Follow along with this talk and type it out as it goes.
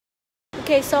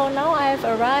Okay, so now I've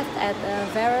arrived at the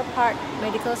Vera Park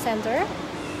Medical Center.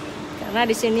 Karena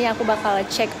di sini aku bakal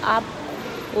check up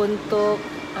untuk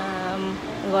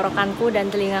tenggorokanku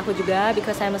dan telingaku juga,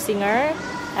 because I'm a singer.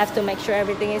 I have to make sure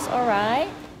everything is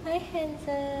alright. Hi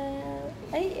handsome.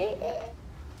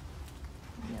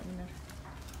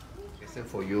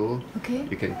 For you, okay.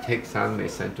 You can take some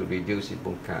medicine to reduce the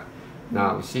bongkak.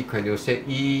 Now, you see, when you say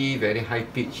E, very high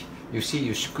pitch, you see,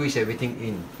 you squeeze everything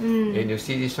in, and you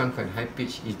see this one kind of high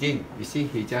pitch, it didn't. You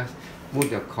see, he just move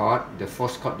the cord, the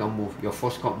fourth cord don't move, your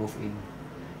fourth cord move in.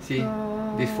 See,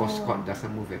 this fourth cord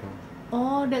doesn't move at all.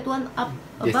 Oh, that one up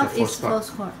Yes, above the is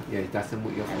fourth cord. Yeah, it doesn't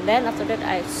move your. And then after that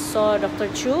I saw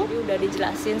Dr. Chu. Dia udah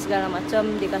dijelasin segala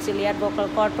macam, dikasih lihat vocal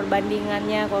cord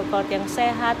perbandingannya, vocal cord yang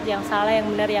sehat, yang salah,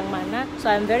 yang benar, yang mana. So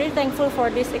I'm very thankful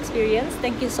for this experience.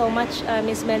 Thank you so much,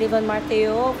 Ms Melivon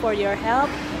Martheo, for your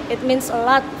help. It means a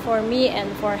lot for me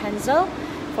and for Hansel,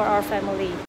 for our family.